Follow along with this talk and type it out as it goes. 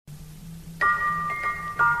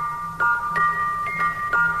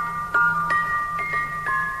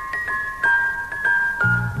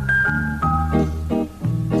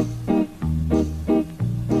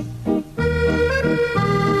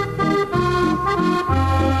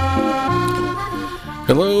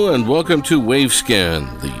Hello and welcome to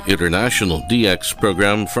Wavescan, the international DX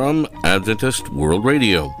program from Adventist World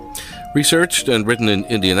Radio. Researched and written in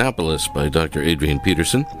Indianapolis by Dr. Adrian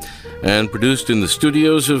Peterson and produced in the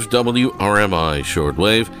studios of WRMI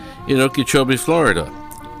Shortwave in Okeechobee, Florida.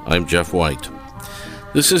 I'm Jeff White.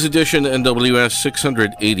 This is edition NWS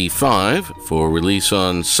 685 for release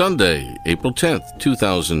on Sunday, April 10th,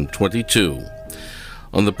 2022.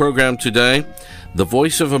 On the program today, the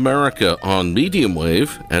Voice of America on medium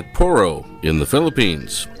wave at Poro in the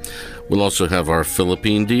Philippines. We'll also have our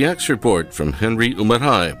Philippine DX report from Henry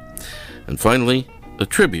Umaray. And finally, a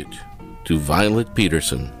tribute to Violet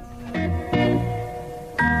Peterson.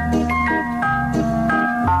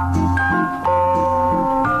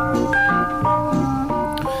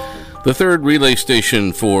 The third relay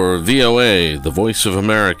station for VOA, the Voice of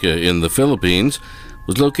America in the Philippines,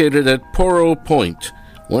 was located at Poro Point,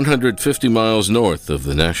 150 miles north of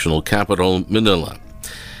the national capital, Manila.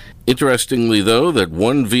 Interestingly, though, that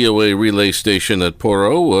one VOA relay station at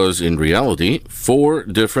Poro was, in reality, 4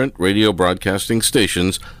 different radio broadcasting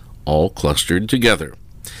stations, all clustered together.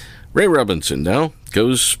 Ray Robinson now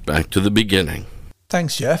goes back to the beginning.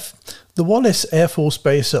 Thanks, Jeff. The Wallace Air Force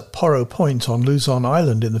Base at Poro Point on Luzon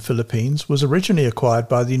Island in the Philippines was originally acquired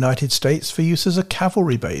by the United States for use as a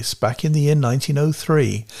cavalry base back in the year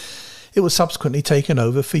 1903. It was subsequently taken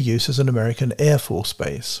over for use as an American Air Force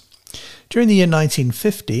base. During the year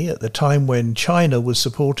 1950, at the time when China was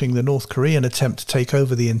supporting the North Korean attempt to take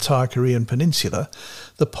over the entire Korean peninsula,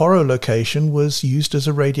 the Poro location was used as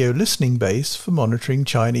a radio listening base for monitoring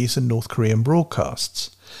Chinese and North Korean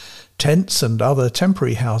broadcasts. Tents and other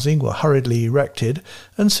temporary housing were hurriedly erected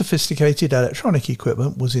and sophisticated electronic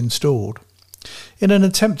equipment was installed. In an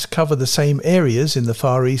attempt to cover the same areas in the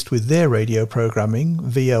Far East with their radio programming,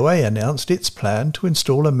 VOA announced its plan to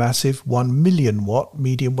install a massive 1 million watt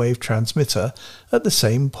medium wave transmitter at the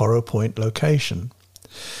same Poro Point location.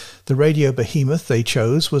 The radio behemoth they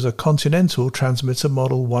chose was a Continental Transmitter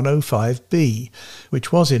Model 105B,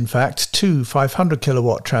 which was in fact 2 500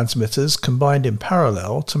 kilowatt transmitters combined in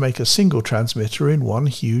parallel to make a single transmitter in one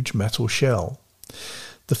huge metal shell.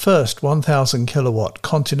 The first 1000 kilowatt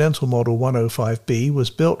Continental Model 105B was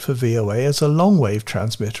built for VOA as a long-wave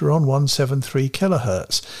transmitter on 173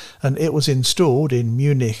 kHz, and it was installed in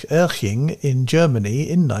Munich-Erching in Germany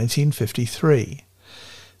in 1953.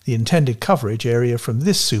 The intended coverage area from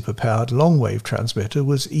this superpowered long-wave transmitter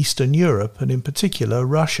was Eastern Europe and in particular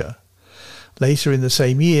Russia. Later in the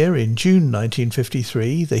same year, in June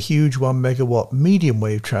 1953, the huge 1 megawatt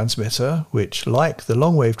medium-wave transmitter, which, like the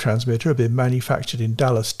long-wave transmitter, had been manufactured in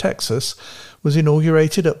Dallas, Texas, was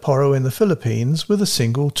inaugurated at Poro in the Philippines with a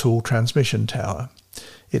single tall transmission tower.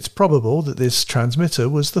 It's probable that this transmitter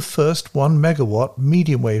was the first 1 megawatt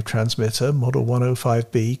medium-wave transmitter, Model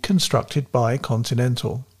 105B, constructed by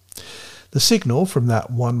Continental. The signal from that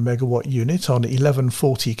 1 megawatt unit on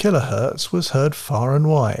 1140 kHz was heard far and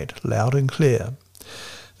wide, loud and clear.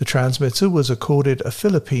 The transmitter was accorded a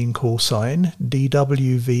Philippine call sign,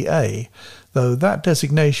 DWVA, though that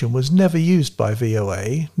designation was never used by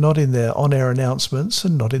VOA, not in their on-air announcements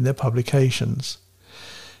and not in their publications.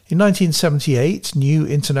 In 1978, new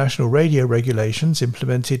international radio regulations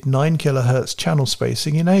implemented 9 kHz channel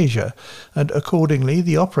spacing in Asia, and accordingly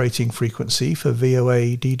the operating frequency for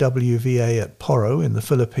VOA DWVA at Poro in the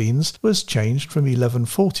Philippines was changed from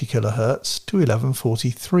 1140 kHz to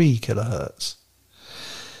 1143 kHz.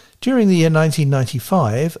 During the year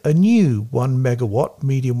 1995, a new 1 megawatt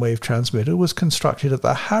medium-wave transmitter was constructed at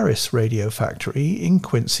the Harris Radio Factory in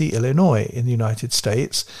Quincy, Illinois, in the United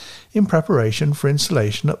States, in preparation for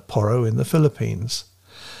installation at Poro in the Philippines.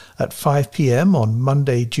 At 5 p.m. on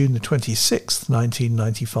Monday, June 26,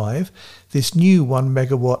 1995, this new 1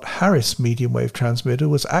 megawatt Harris medium-wave transmitter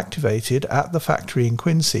was activated at the factory in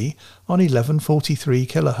Quincy on 1143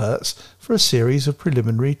 kHz for a series of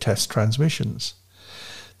preliminary test transmissions.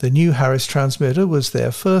 The new Harris transmitter was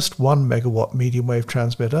their first 1 megawatt medium-wave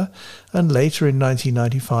transmitter, and later in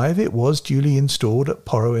 1995 it was duly installed at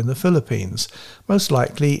Poro in the Philippines, most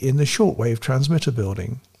likely in the shortwave transmitter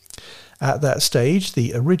building. At that stage,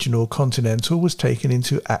 the original Continental was taken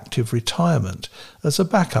into active retirement as a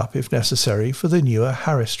backup, if necessary, for the newer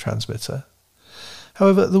Harris transmitter.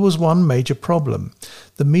 However, there was one major problem.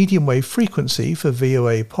 The medium-wave frequency for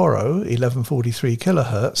VOA Poro, 1143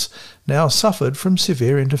 kHz, now suffered from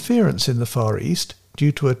severe interference in the Far East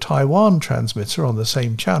due to a Taiwan transmitter on the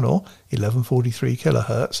same channel, 1143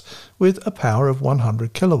 kHz, with a power of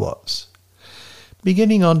 100 kilowatts.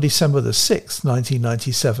 Beginning on December the 6th,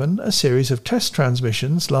 1997, a series of test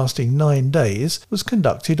transmissions lasting 9 days was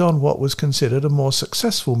conducted on what was considered a more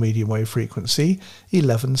successful medium wave frequency,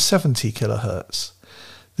 1170 kHz.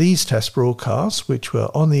 These test broadcasts, which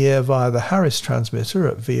were on the air via the Harris transmitter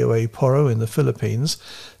at VOA Poro in the Philippines,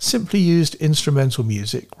 simply used instrumental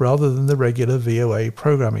music rather than the regular VOA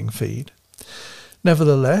programming feed.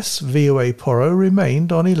 Nevertheless, VOA Poro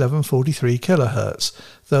remained on 1143 kHz,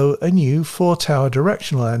 though a new 4-tower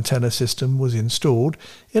directional antenna system was installed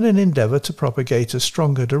in an endeavour to propagate a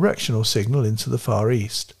stronger directional signal into the Far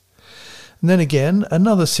East. And then again,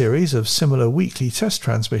 another series of similar weekly test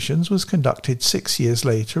transmissions was conducted 6 years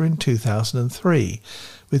later in 2003,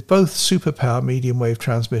 with both superpower medium wave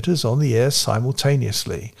transmitters on the air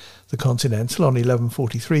simultaneously, the Continental on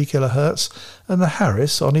 1143 kHz and the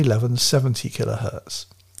Harris on 1170 kHz.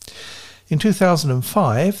 In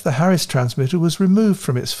 2005, the Harris transmitter was removed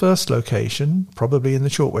from its first location, probably in the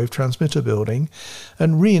shortwave transmitter building,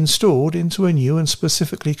 and reinstalled into a new and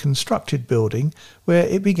specifically constructed building where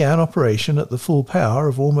it began operation at the full power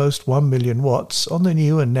of almost 1 million watts on the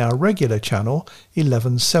new and now regular channel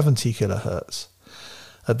 1170 kHz.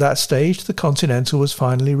 At that stage, the Continental was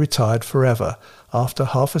finally retired forever, after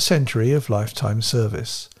half a century of lifetime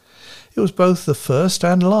service. It was both the first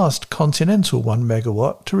and last Continental 1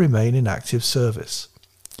 megawatt to remain in active service.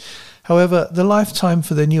 However, the lifetime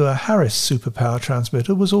for the newer Harris superpower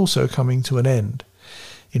transmitter was also coming to an end.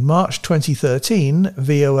 In March 2013,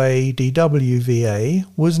 VOA DWVA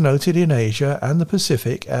was noted in Asia and the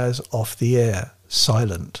Pacific as off the air,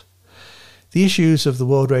 silent. The issues of the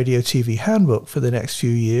World Radio TV Handbook for the next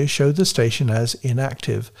few years showed the station as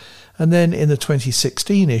inactive, and then in the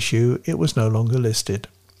 2016 issue it was no longer listed.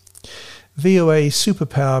 VOA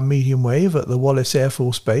superpower medium wave at the Wallace Air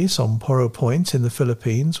Force Base on Poro Point in the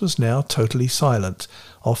Philippines was now totally silent,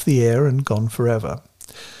 off the air and gone forever.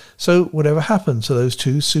 So whatever happened to those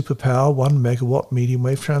two superpower 1 megawatt medium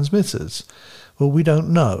wave transmitters? Well, we don't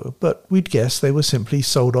know, but we'd guess they were simply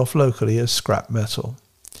sold off locally as scrap metal.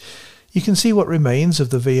 You can see what remains of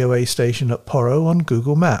the VOA station at Poro on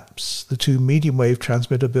Google Maps. The two medium wave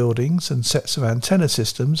transmitter buildings and sets of antenna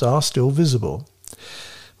systems are still visible.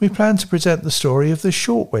 We plan to present the story of the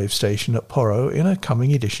shortwave station at Poro in a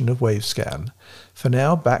coming edition of Wavescan. For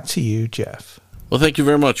now, back to you, Jeff. Well, thank you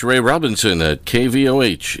very much, Ray Robinson at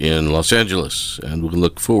KVOH in Los Angeles, and we'll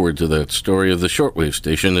look forward to that story of the shortwave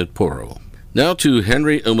station at Poro. Now to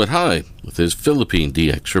Henry Umathai with his Philippine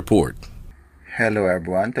DX report. Hello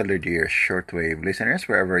everyone, to dear shortwave listeners,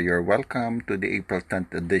 wherever you're welcome to the April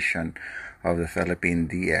 10th edition of the Philippine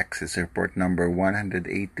DX. It's report number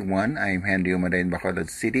 181. I'm Henry Umathai in Bacolod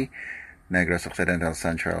City, Negros Occidental,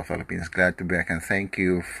 Central Philippines. Glad to be back and thank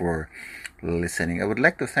you for listening. I would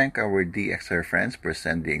like to thank our DXer friends for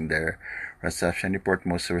sending their reception report.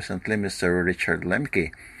 Most recently, Mr. Richard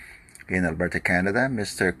Lemke in Alberta, Canada,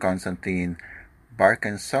 Mr. Constantine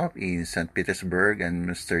Barkensop in St. Petersburg, and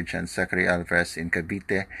Mr. John Zachary Alvarez in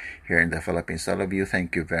Cavite here in the Philippines. All of you,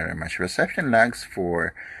 thank you very much. Reception lags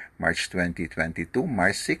for March 2022,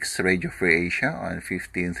 March 6, Radio Free Asia on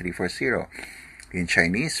 15340. In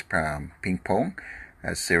Chinese, from Ping Pong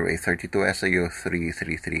at 0832 SIO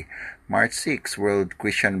 333. March 6, World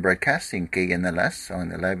Christian Broadcasting KNLS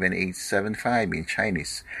on 11875 in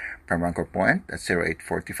Chinese. From Anchor Point at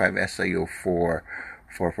 0845 SIO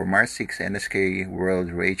 444. March 6, NSK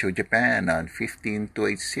World Radio Japan on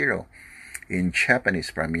 15280 in Japanese.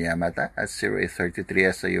 From Yamata at 0833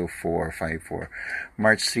 SIO 454.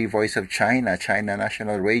 March 3, Voice of China, China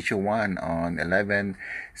National Radio 1 on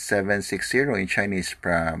 11760 in Chinese.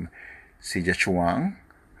 From Sijiachuang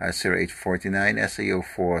at 0849 SIO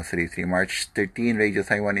 433. March 13, Radio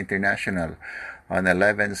Taiwan International on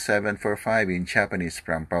 11745 in Japanese.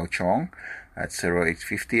 From Paochong at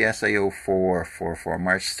 0850 SIO 444.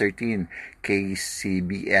 March 13,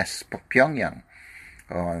 KCBS Pyongyang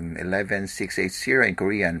on 11680 in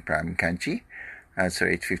Korean. From Kanchi at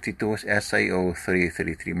 0852 SIO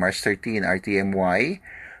 333. March 13, RTMY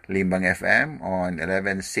Limbang FM on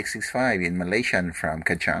 11665 in Malaysian. From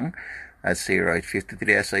Kachang at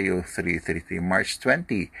 0853 SIO 333. March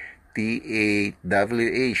 20,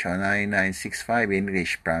 T8WH on 9965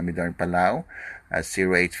 English. From Midorn, Palau at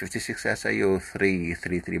 0856 SIO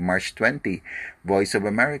 333. March 20, Voice of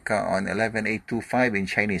America on 11825 in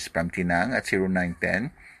Chinese. From Tinang at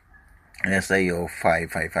 0910 SIO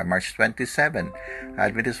 555. March 27,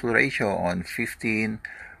 Adventist World Radio on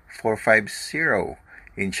 15450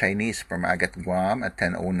 In Chinese, from Agat Guam at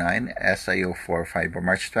 10:09, SIO 45 for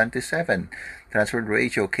March 27. Transworld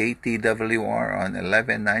Radio KTWR on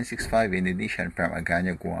 11965 Indonesian from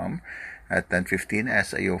Agana, Guam at 10:15,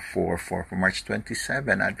 SIO 44 for March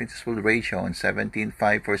 27. Adventist World Radio on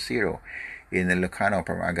 17540 in Ilocano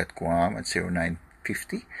from Agat Guam at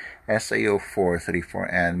 0950, SIO 434,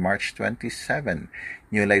 and March 27.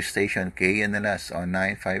 New live station KNLS on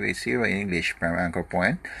 9580 in English from Anchor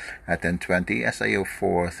Point at 10:20, SIO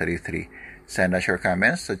 433. Send us your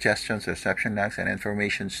comments, suggestions, reception lines, and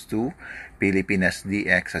informations to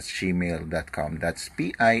PilipinasDX@gmail.com. That's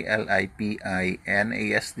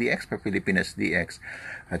PILIPINASDX for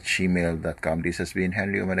PilipinasDX@gmail.com. This has been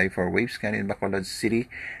Henry Umaday for Wavescan in Bacolod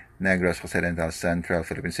City, Negros Occidental, Central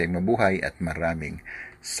Philippines. Mabuhay at maraming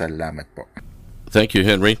salamat po. Thank you,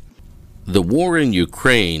 Henry. The war in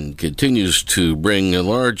Ukraine continues to bring a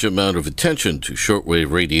large amount of attention to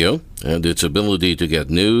shortwave radio and its ability to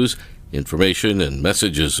get news, information, and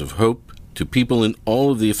messages of hope to people in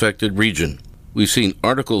all of the affected region. We've seen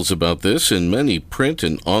articles about this in many print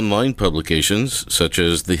and online publications such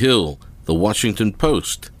as The Hill, The Washington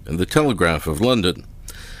Post, and The Telegraph of London.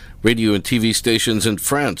 Radio and TV stations in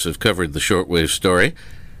France have covered the shortwave story,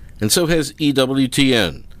 and so has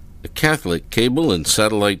EWTN, a Catholic cable and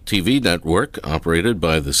satellite TV network operated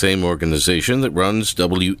by the same organization that runs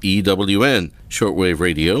WEWN, shortwave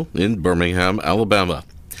radio, in Birmingham, Alabama.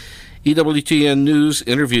 EWTN News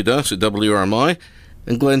interviewed us at WRMI,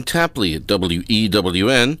 and Glenn Tapley at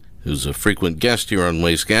WEWN, who's a frequent guest here on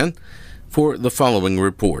Wavescan, for the following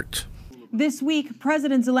report. This week,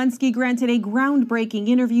 President Zelensky granted a groundbreaking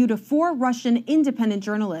interview to 4 Russian independent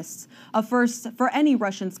journalists, a first for any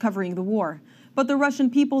Russians covering the war. But the Russian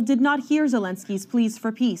people did not hear Zelensky's pleas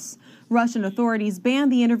for peace. Russian authorities banned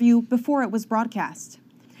the interview before it was broadcast.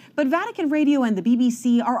 But Vatican Radio and the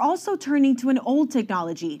BBC are also turning to an old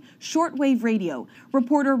technology, shortwave radio.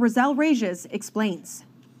 Reporter Roselle Regis explains.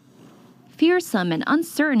 Fearsome and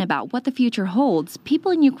uncertain about what the future holds,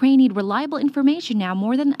 people in Ukraine need reliable information now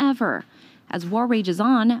more than ever. As war rages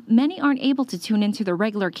on, many aren't able to tune into the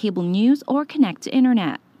regular cable news or connect to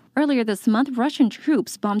internet. Earlier this month, Russian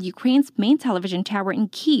troops bombed Ukraine's main television tower in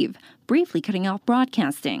Kyiv, briefly cutting off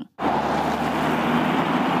broadcasting.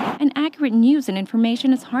 And accurate news and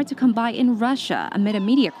information is hard to come by in Russia amid a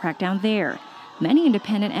media crackdown there. Many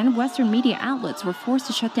independent and Western media outlets were forced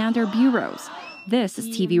to shut down their bureaus. This is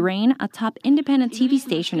TV Rain, a top independent TV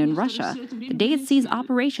station in Russia, the day it ceased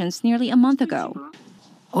operations nearly a month ago.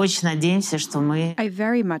 I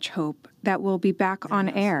very much hope that we'll be back on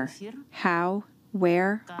air. How,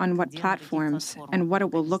 where, on what platforms, and what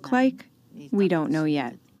it will look like, we don't know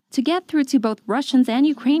yet. To get through to both Russians and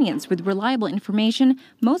Ukrainians with reliable information,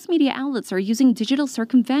 most media outlets are using digital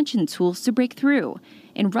circumvention tools to break through.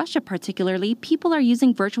 In Russia particularly, people are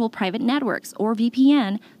using virtual private networks, or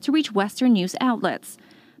VPN, to reach Western news outlets.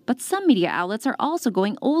 But some media outlets are also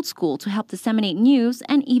going old school to help disseminate news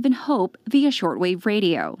and even hope via shortwave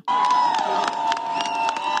radio.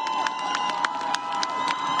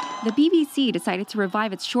 The BBC decided to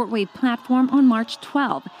revive its shortwave platform on March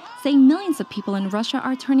 12, saying millions of people in Russia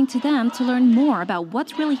are turning to them to learn more about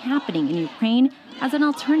what's really happening in Ukraine as an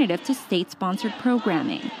alternative to state-sponsored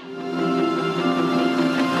programming.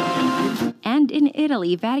 And in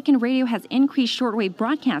Italy, Vatican Radio has increased shortwave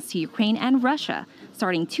broadcasts to Ukraine and Russia,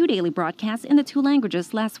 starting 2 daily broadcasts in the 2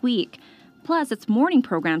 languages last week. Plus, its morning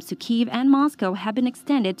programs to Kyiv and Moscow have been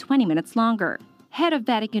extended 20 minutes longer. Head of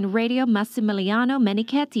Vatican Radio, Massimiliano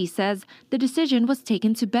Menichetti, says the decision was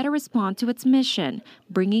taken to better respond to its mission,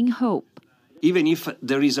 bringing hope. Even if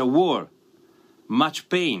there is a war, much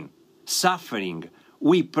pain, suffering,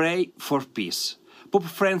 we pray for peace. Pope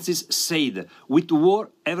Francis said, with war,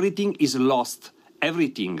 everything is lost,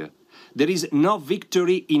 everything. There is no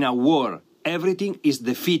victory in a war, everything is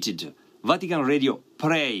defeated. Vatican Radio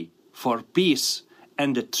pray for peace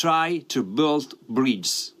and try to build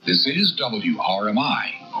bridges. This is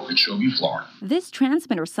WRMI, Okeechobee, Florida. This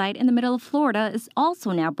transmitter site in the middle of Florida is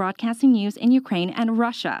also now broadcasting news in Ukraine and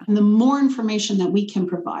Russia. And the more information that we can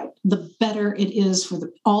provide, the better it is for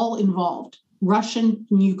all involved, Russian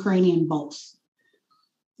and Ukrainian both.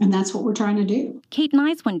 And that's what we're trying to do. Kate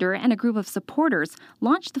Neiswinder and a group of supporters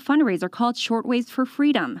launched the fundraiser called Shortwaves for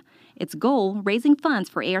Freedom. Its goal, raising funds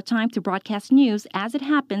for airtime to broadcast news as it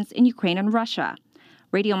happens in Ukraine and Russia.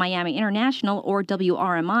 Radio Miami International, or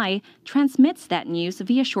WRMI, transmits that news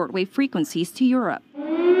via shortwave frequencies to Europe.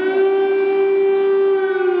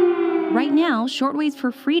 Right now, Shortwaves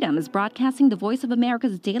for Freedom is broadcasting the Voice of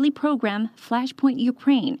America's daily program, Flashpoint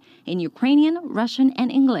Ukraine, in Ukrainian, Russian,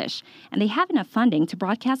 and English, and they have enough funding to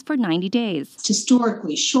broadcast for 90 days.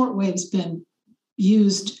 Historically, shortwave's been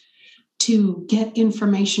used to get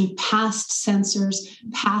information past sensors,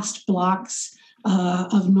 past blocks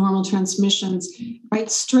of normal transmissions,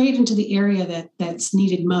 right straight into the area that's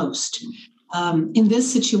needed most. In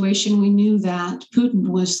this situation, we knew that Putin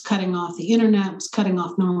was cutting off the internet, was cutting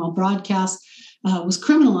off normal broadcasts, was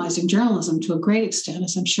criminalizing journalism to a great extent,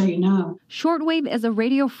 as I'm sure you know. Shortwave is a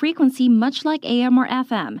radio frequency much like AM or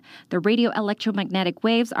FM. The radio electromagnetic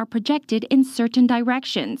waves are projected in certain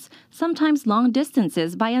directions, sometimes long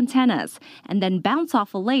distances by antennas, and then bounce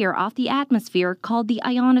off a layer off the atmosphere called the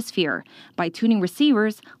ionosphere. By tuning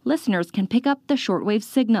receivers, listeners can pick up the shortwave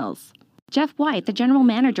signals. Jeff White, the general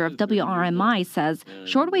manager of WRMI, says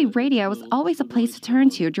shortwave radio is always a place to turn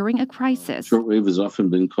to during a crisis. Shortwave has often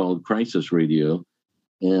been called crisis radio,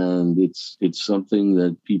 and it's something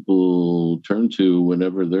that people turn to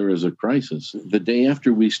whenever there is a crisis. The day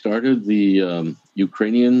after we started the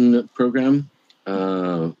Ukrainian program,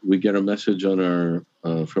 we get a message on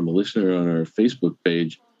our from a listener on our Facebook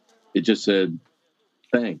page. It just said,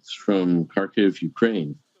 "Thanks from Kharkiv,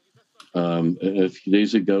 Ukraine." A few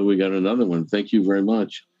days ago, we got another one. Thank you very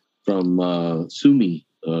much from Sumy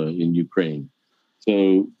in Ukraine.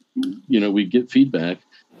 So, we get feedback.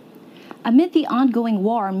 Amid the ongoing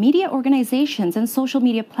war, media organizations and social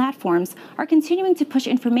media platforms are continuing to push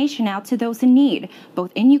information out to those in need,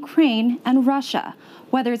 both in Ukraine and Russia.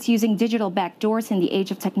 Whether it's using digital backdoors in the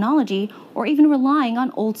age of technology or even relying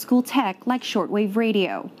on old-school tech like shortwave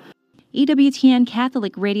radio. EWTN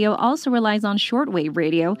Catholic Radio also relies on shortwave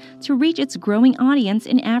radio to reach its growing audience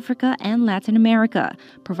in Africa and Latin America,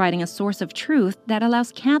 providing a source of truth that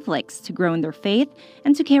allows Catholics to grow in their faith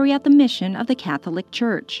and to carry out the mission of the Catholic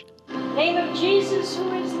Church. Name of Jesus,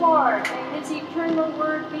 who is Lord, and his eternal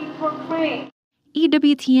word be proclaimed.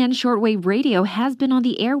 EWTN shortwave radio has been on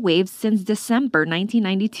the airwaves since December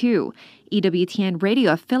 1992. EWTN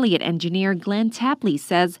radio affiliate engineer Glenn Tapley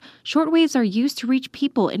says shortwaves are used to reach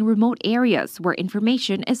people in remote areas where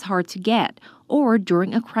information is hard to get or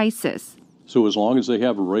during a crisis. So as long as they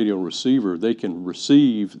have a radio receiver, they can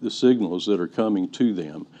receive the signals that are coming to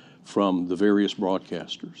them from the various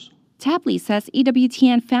broadcasters. Tapley says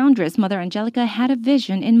EWTN foundress Mother Angelica had a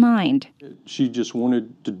vision in mind. She just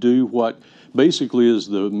wanted to do what basically is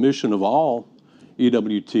the mission of all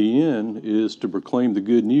EWTN, is to proclaim the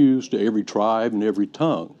good news to every tribe and every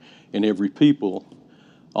tongue and every people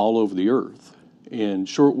all over the earth. And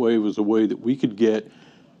shortwave was a way that we could get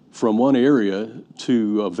from one area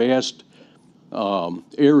to a vast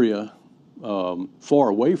area far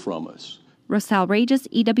away from us. Rosal Regis,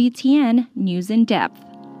 EWTN, News in Depth.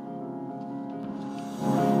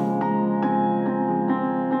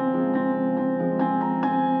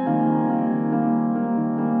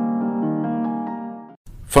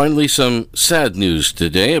 Finally, some sad news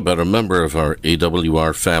today about a member of our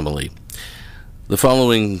AWR family. The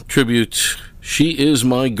following tribute, "She Is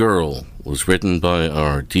My Girl," was written by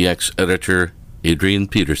our DX editor, Adrian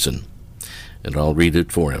Peterson, and I'll read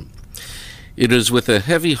it for him. "It is with a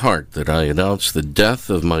heavy heart that I announce the death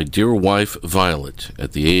of my dear wife, Violet,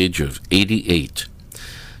 at the age of 88.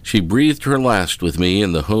 She breathed her last with me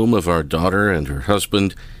in the home of our daughter and her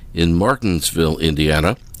husband in Martinsville,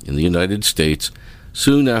 Indiana, in the United States,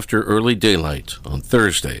 soon after early daylight on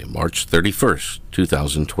Thursday, March 31st,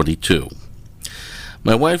 2022.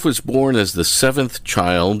 My wife was born as the 7th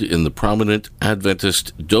child in the prominent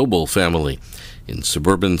Adventist Doble family in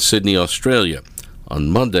suburban Sydney, Australia, on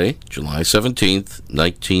Monday, July 17th,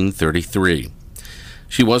 1933.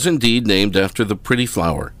 She was indeed named after the pretty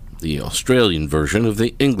flower, the Australian version of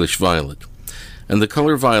the English violet, and the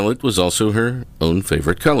color violet was also her own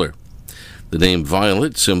favorite color. The name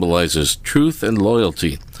Violet symbolizes truth and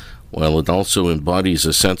loyalty, while it also embodies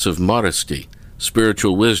a sense of modesty,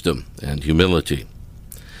 spiritual wisdom, and humility.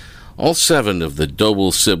 All 7 of the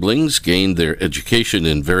Doble siblings gained their education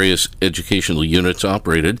in various educational units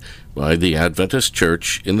operated by the Adventist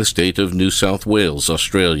Church in the state of New South Wales,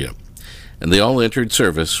 Australia, and they all entered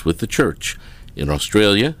service with the Church in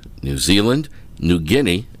Australia, New Zealand, New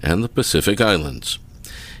Guinea, and the Pacific Islands.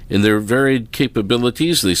 In their varied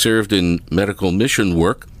capabilities, they served in medical mission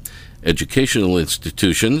work, educational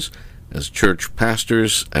institutions, as church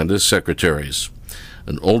pastors, and as secretaries.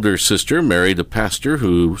 An older sister married a pastor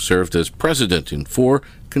who served as president in 4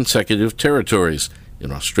 consecutive territories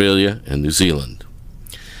in Australia and New Zealand.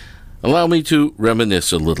 Allow me to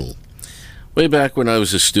reminisce a little. Way back when I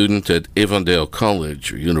was a student at Avondale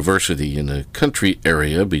College or University in a country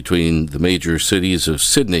area between the major cities of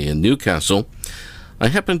Sydney and Newcastle, I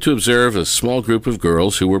happened to observe a small group of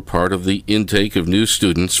girls who were part of the intake of new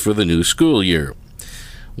students for the new school year.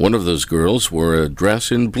 One of those girls wore a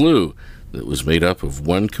dress in blue that was made up of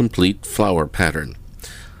one complete flower pattern.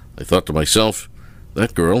 I thought to myself,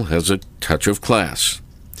 that girl has a touch of class.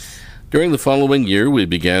 During the following year, we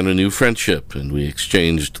began a new friendship, and we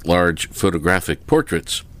exchanged large photographic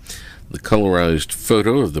portraits. The colorized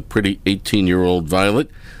photo of the pretty 18-year-old Violet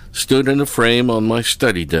stood in a frame on my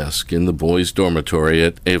study desk in the boys' dormitory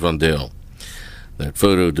at Avondale. That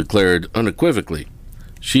photo declared unequivocally,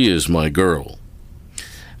 "She is my girl."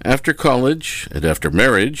 After college and after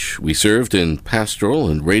marriage, we served in pastoral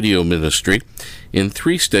and radio ministry in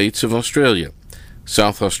 3 states of Australia,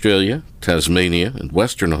 South Australia, Tasmania, and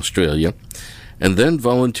Western Australia, and then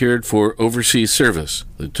volunteered for overseas service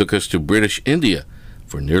that took us to British India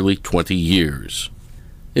for nearly 20 years.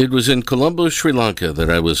 It was in Colombo, Sri Lanka that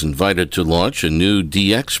I was invited to launch a new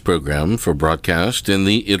DX program for broadcast in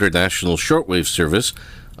the international shortwave service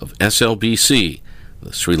of SLBC,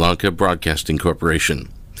 the Sri Lanka Broadcasting Corporation.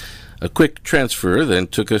 A quick transfer then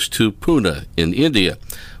took us to Pune in India,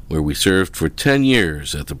 where we served for 10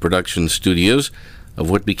 years at the production studios of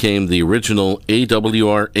what became the original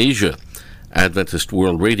AWR Asia, Adventist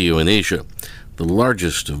World Radio in Asia, the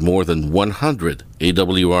largest of more than 100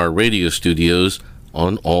 AWR radio studios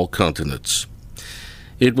on all continents.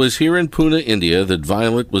 It was here in Pune, India, that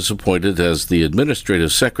Violet was appointed as the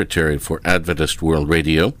administrative secretary for Adventist World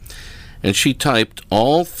Radio, and she typed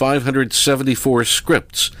all 574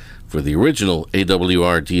 scripts for the original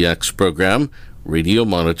AWR DX program, Radio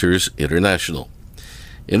Monitors International.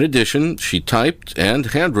 In addition, she typed and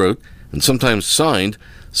handwrote and sometimes signed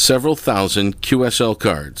several thousand QSL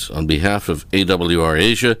cards on behalf of AWR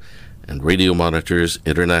Asia and Radio Monitors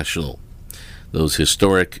International. Those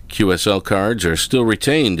historic QSL cards are still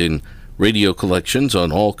retained in radio collections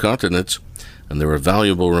on all continents, and they're a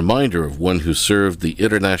valuable reminder of one who served the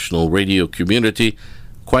international radio community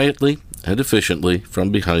quietly and efficiently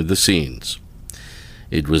from behind the scenes.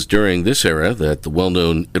 It was during this era that the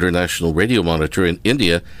well-known international radio monitor in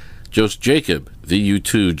India, Jos Jacob,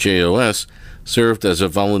 VU2JOS, served as a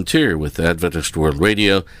volunteer with Adventist World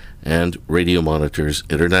Radio and Radio Monitors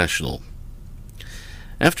International.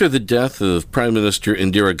 After the death of Prime Minister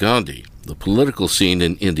Indira Gandhi, the political scene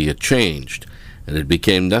in India changed, and it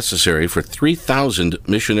became necessary for 3,000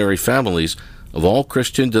 missionary families of all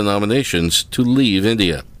Christian denominations to leave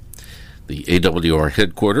India. The AWR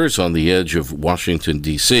headquarters on the edge of Washington,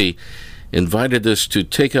 D.C., invited us to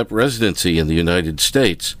take up residency in the United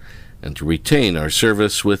States and to retain our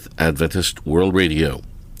service with Adventist World Radio.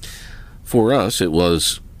 For us, it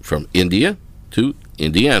was from India to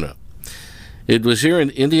Indiana. It was here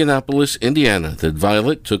in Indianapolis, Indiana, that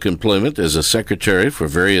Violet took employment as a secretary for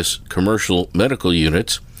various commercial medical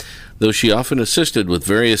units, though she often assisted with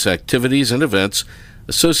various activities and events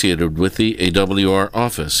associated with the AWR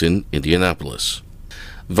office in Indianapolis.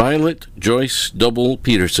 Violet Joyce Double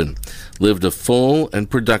Peterson lived a full and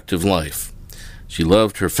productive life. She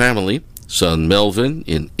loved her family, son Melvin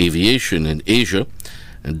in aviation in Asia,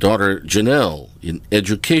 and daughter Janelle in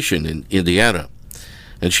education in Indiana.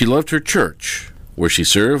 And she loved her church, where she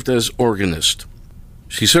served as organist.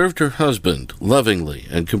 She served her husband lovingly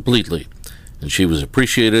and completely, and she was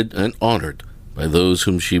appreciated and honored by those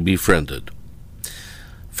whom she befriended.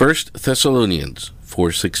 1 Thessalonians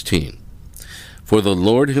 4:16. For the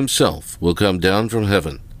Lord himself will come down from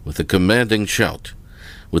heaven with a commanding shout,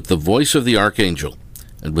 with the voice of the archangel,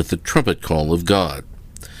 and with the trumpet call of God.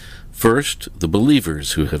 First, the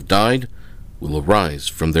believers who have died will arise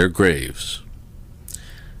from their graves.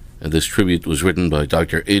 And this tribute was written by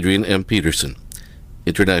Dr. Adrian M. Peterson,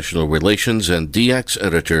 International Relations and DX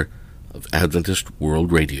Editor of Adventist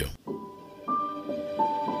World Radio.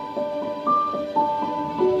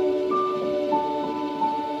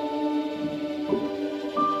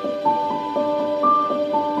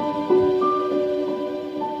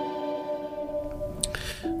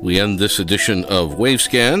 We end this edition of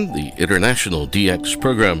Wavescan, the International DX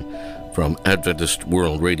program from Adventist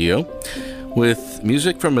World Radio, with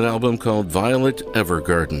music from an album called Violet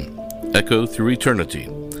Evergarden, Echo Through Eternity,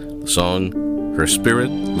 the song Her Spirit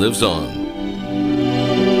Lives On.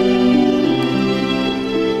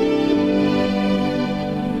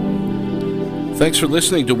 Thanks for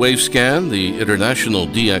listening to Wavescan, the International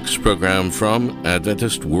DX program from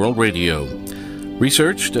Adventist World Radio.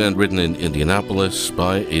 Researched and written in Indianapolis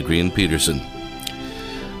by Adrian Peterson.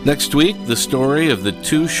 Next week, the story of the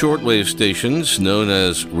 2 shortwave stations known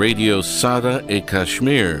as Radio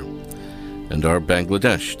Sada-e-Kashmir and our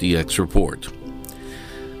Bangladesh DX report.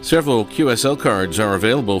 Several QSL cards are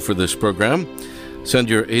available for this program. Send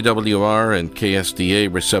your AWR and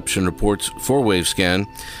KSDA reception reports for Wavescan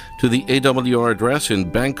to the AWR address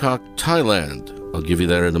in Bangkok, Thailand. I'll give you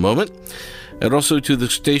that in a moment. and also to the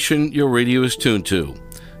station your radio is tuned to,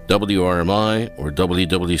 WRMI or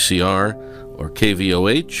WWCR or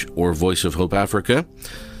KVOH or Voice of Hope Africa,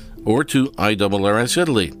 or to IRRS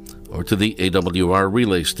Italy, or to the AWR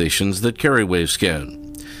relay stations that carry Wavescan.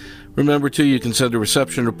 Remember, too, you can send a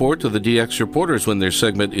reception report to the DX reporters when their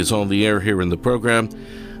segment is on the air here in the program.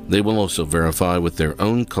 They will also verify with their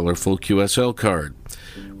own colorful QSL card.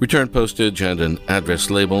 Return postage and an address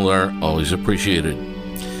label are always appreciated.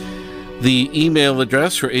 The email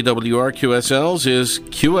address for AWR QSLs is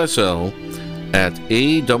qsl@awr.org.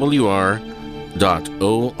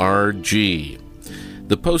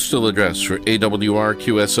 The postal address for AWR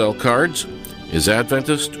QSL cards is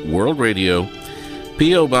Adventist World Radio,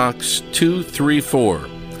 P.O. Box 234,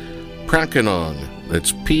 Prakanong,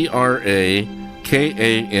 that's Prakanong,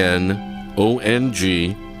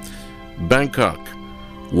 Bangkok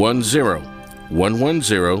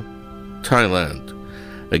 10110, Thailand.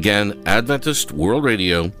 Again, Adventist World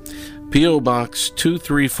Radio, P.O. Box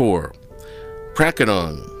 234,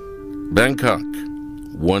 Prakanong, Bangkok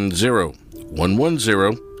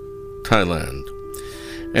 10110, Thailand.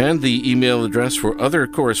 And the email address for other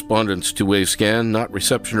correspondence to Wavescan, not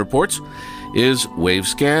reception reports, is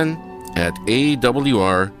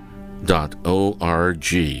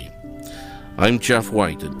wavescan@awr.org. I'm Jeff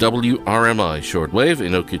White at WRMI Shortwave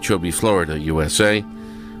in Okeechobee, Florida, USA.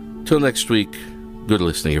 Till next week, good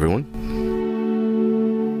listening, everyone.